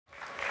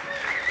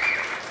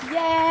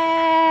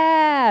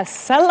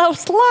Yes! Hello,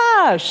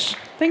 Slush!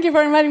 Thank you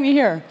for inviting me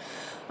here.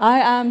 I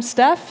am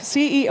Steph,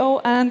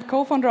 CEO and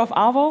co-founder of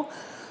Avo.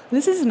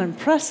 This is an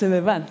impressive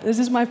event. This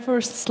is my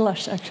first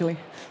Slush, actually,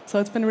 so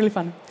it's been really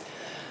fun.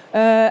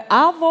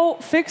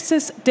 Avo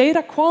fixes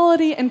data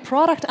quality in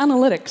product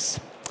analytics.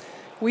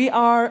 We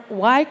are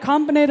Y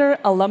Combinator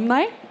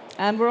alumni,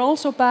 and we're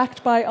also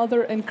backed by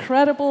other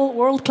incredible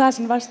world-class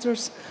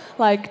investors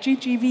like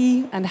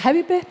GGV and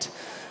HeavyBit,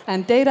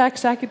 and data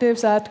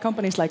executives at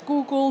companies like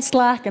Google,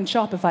 Slack, and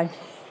Shopify.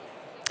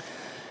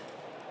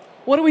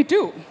 What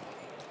do?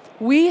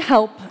 We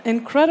help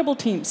incredible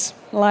teams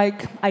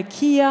like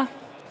IKEA,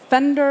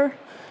 Fender,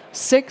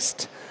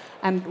 Sixt,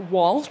 and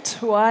Walt,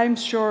 who I'm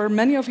sure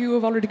many of you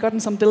have already gotten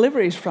some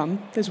deliveries from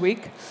this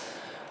week.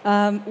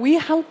 We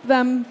help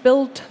them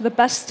build the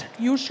best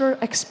user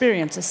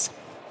experiences.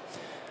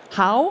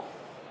 How?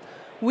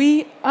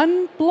 We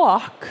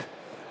unblock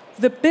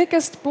the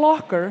biggest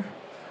blocker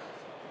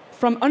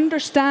from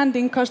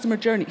understanding customer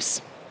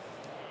journeys: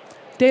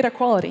 data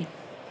quality.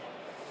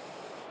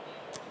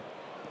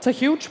 It's a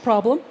huge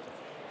problem.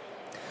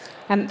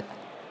 And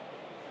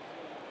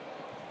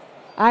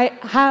I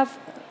have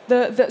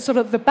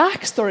the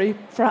backstory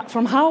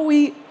from how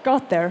we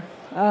got there.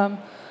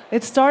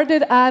 It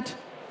started at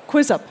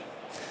QuizUp.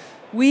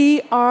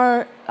 We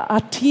are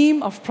a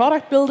team of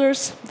product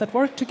builders that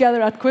work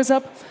together at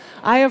QuizUp.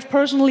 I have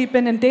personally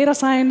been in data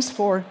science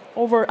for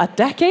over a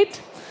decade.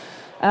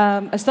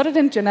 I started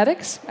in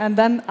genetics, and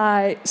then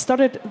I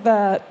started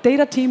the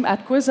data team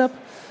at QuizUp,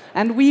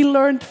 and we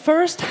learned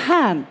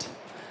firsthand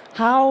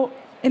how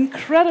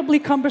incredibly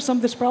cumbersome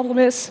this problem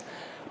is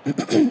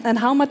and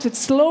how much it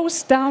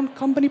slows down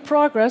company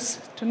progress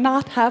to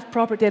not have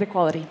proper data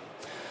quality.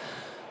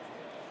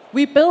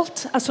 We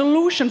built a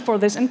solution for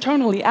this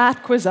internally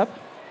at QuizUp,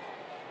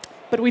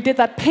 but we did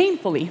that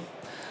painfully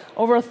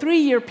over a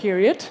 3-year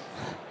period,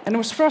 and it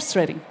was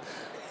frustrating.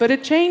 But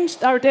it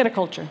changed our data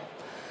culture.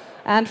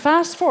 And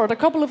fast forward, a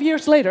couple of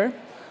years later,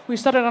 we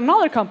started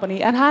another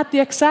company and had the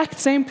exact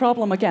same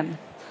problem again.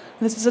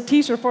 This is a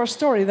teaser for a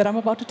story that I'm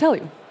about to tell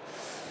you.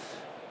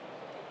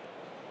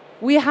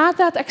 We had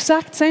that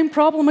exact same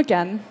problem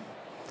again,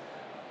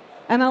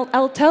 and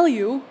I'll tell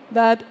you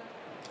that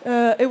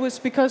it was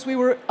because we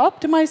were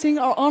optimizing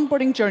our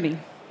onboarding journey.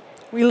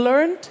 We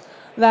learned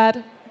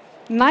that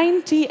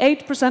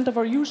 98% of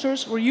our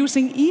users were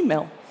using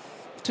email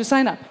to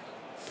sign up.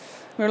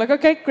 We were like,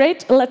 OK,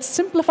 great, let's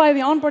simplify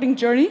the onboarding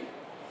journey.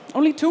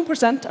 Only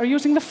 2% are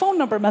using the phone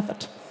number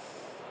method.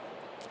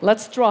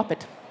 Let's drop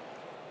it.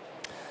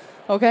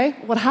 OK,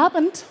 what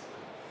happened?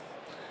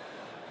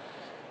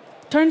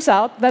 Turns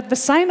out that the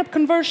sign-up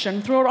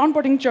conversion through our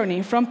onboarding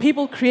journey from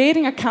people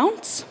creating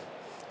accounts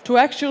to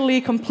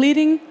actually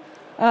completing,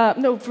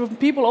 from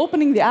people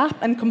opening the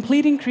app and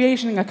completing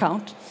creating an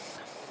account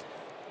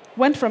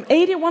went from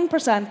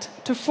 81%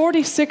 to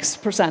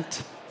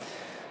 46%.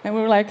 And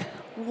we were like,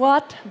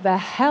 what the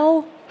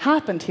hell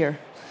happened here?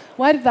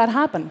 Why did that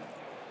happen?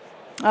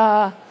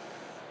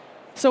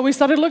 So we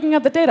started looking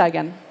at the data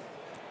again.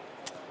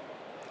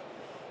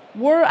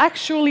 Were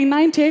actually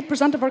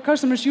 98% of our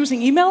customers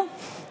using email?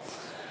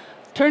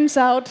 Turns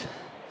out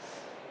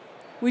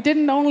we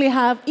didn't only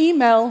have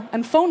email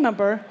and phone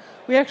number,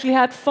 we actually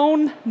had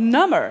phone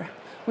number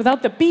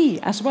without the B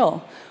as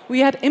well. We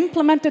had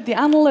implemented the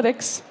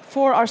analytics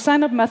for our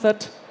sign-up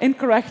method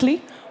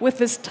incorrectly with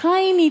this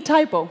tiny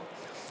typo.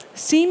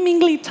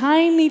 Seemingly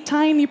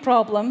tiny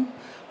problem,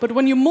 but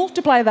when you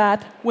multiply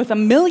that with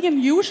 1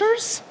 million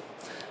users,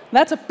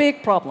 that's a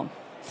big problem.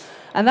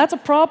 And that's a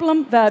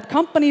problem that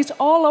companies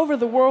all over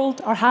the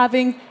world are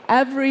having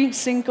every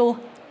single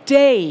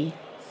day.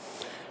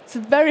 It's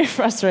very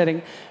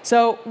frustrating.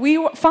 So we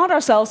found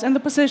ourselves in the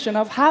position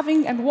of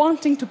having and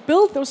wanting to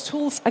build those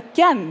tools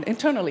again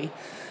internally.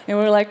 And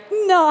we were like,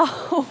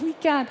 no, we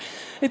can't.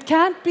 It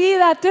can't be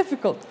that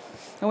difficult.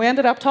 And we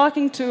ended up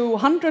talking to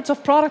hundreds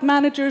of product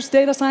managers,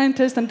 data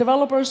scientists, and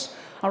developers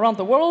around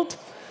the world.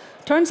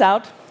 Turns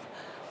out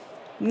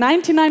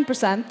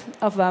 99%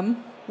 of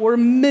them were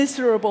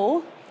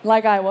miserable,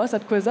 like I was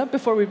at QuizUp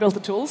before we built the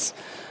tools.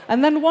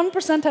 And then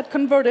 1% had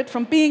converted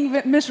from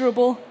being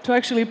miserable to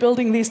actually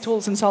building these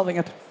tools and solving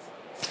it.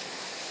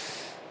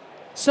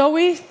 So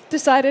we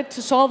decided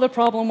to solve the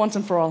problem once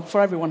and for all,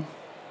 for everyone.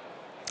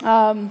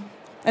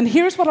 And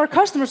here's what our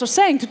customers are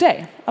saying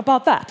today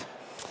about that.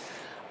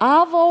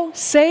 Avo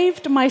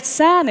saved my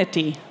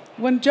sanity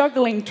when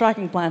juggling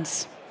tracking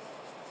plans.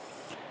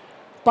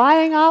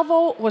 Buying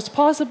Avo was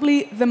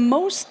possibly the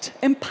most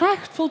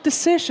impactful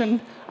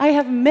decision I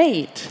have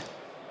made.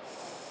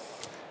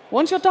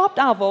 Once you adopt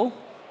Avo,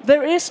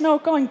 there is no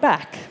going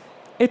back.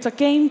 It's a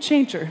game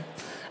changer.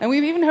 And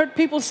we've even heard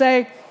people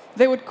say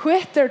they would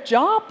quit their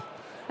job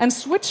and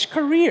switch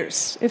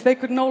careers if they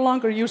could no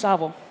longer use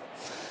Avo.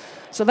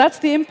 So that's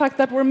the impact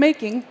that we're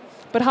making.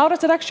 But how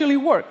does it actually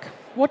work?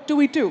 What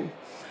do?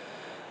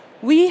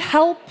 We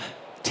help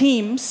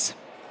teams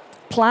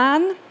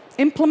plan,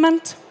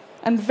 implement,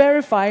 and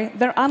verify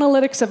their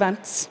analytics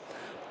events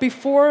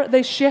before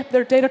they ship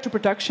their data to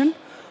production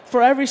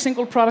for every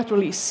single product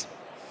release.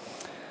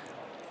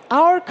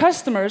 our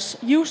customers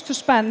used to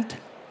spend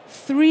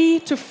 3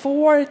 to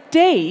 4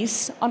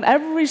 days on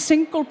every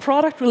single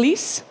product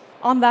release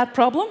on that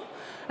problem,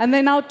 and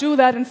they now do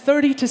that in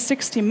 30 to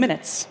 60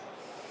 minutes.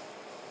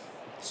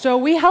 So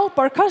we help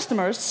our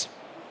customers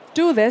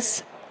do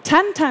this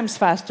 10 times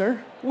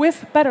faster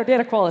with better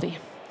data quality.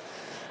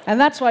 And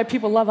that's why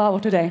people love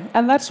Avo today.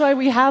 And that's why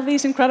we have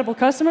these incredible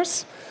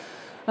customers.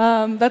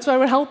 That's why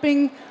we're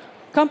helping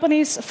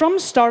companies from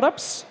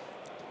startups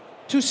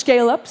to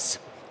scale-ups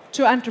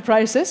to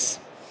enterprises.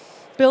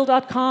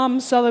 Bill.com,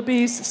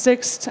 Sotheby's,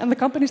 Sixt, and the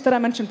companies that I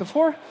mentioned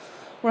before,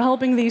 we're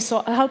helping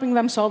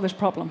them solve this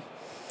problem.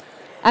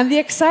 And the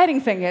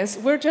exciting thing is,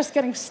 we're just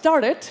getting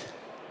started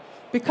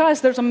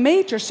because there's a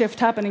major shift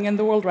happening in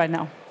the world right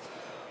now.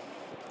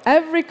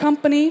 Every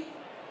company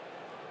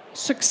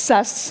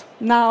success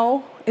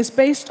now is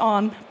based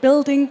on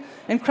building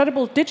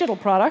incredible digital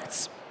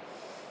products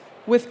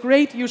with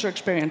great user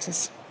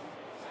experiences.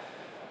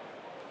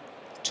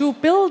 To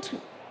build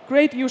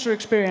great user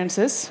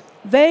experiences,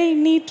 they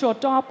need to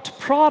adopt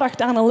product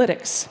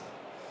analytics.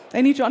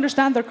 They need to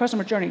understand their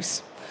customer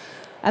journeys.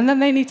 And then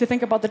they need to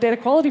think about the data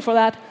quality for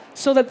that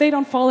so that they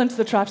don't fall into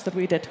the traps that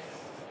we did.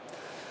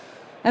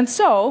 And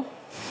so,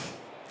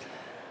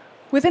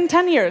 within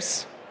 10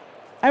 years,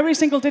 every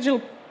single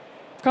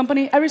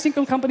company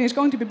is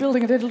going to be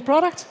building a digital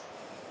product,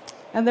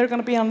 and they're going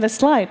to be on this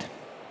slide.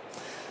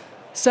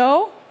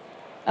 So,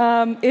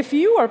 if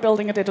you are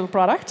building a digital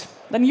product,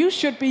 then you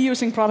should be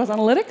using product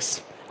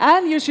analytics,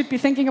 and you should be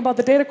thinking about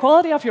the data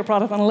quality of your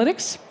product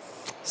analytics.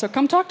 So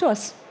come talk to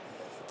us.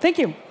 Thank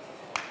you.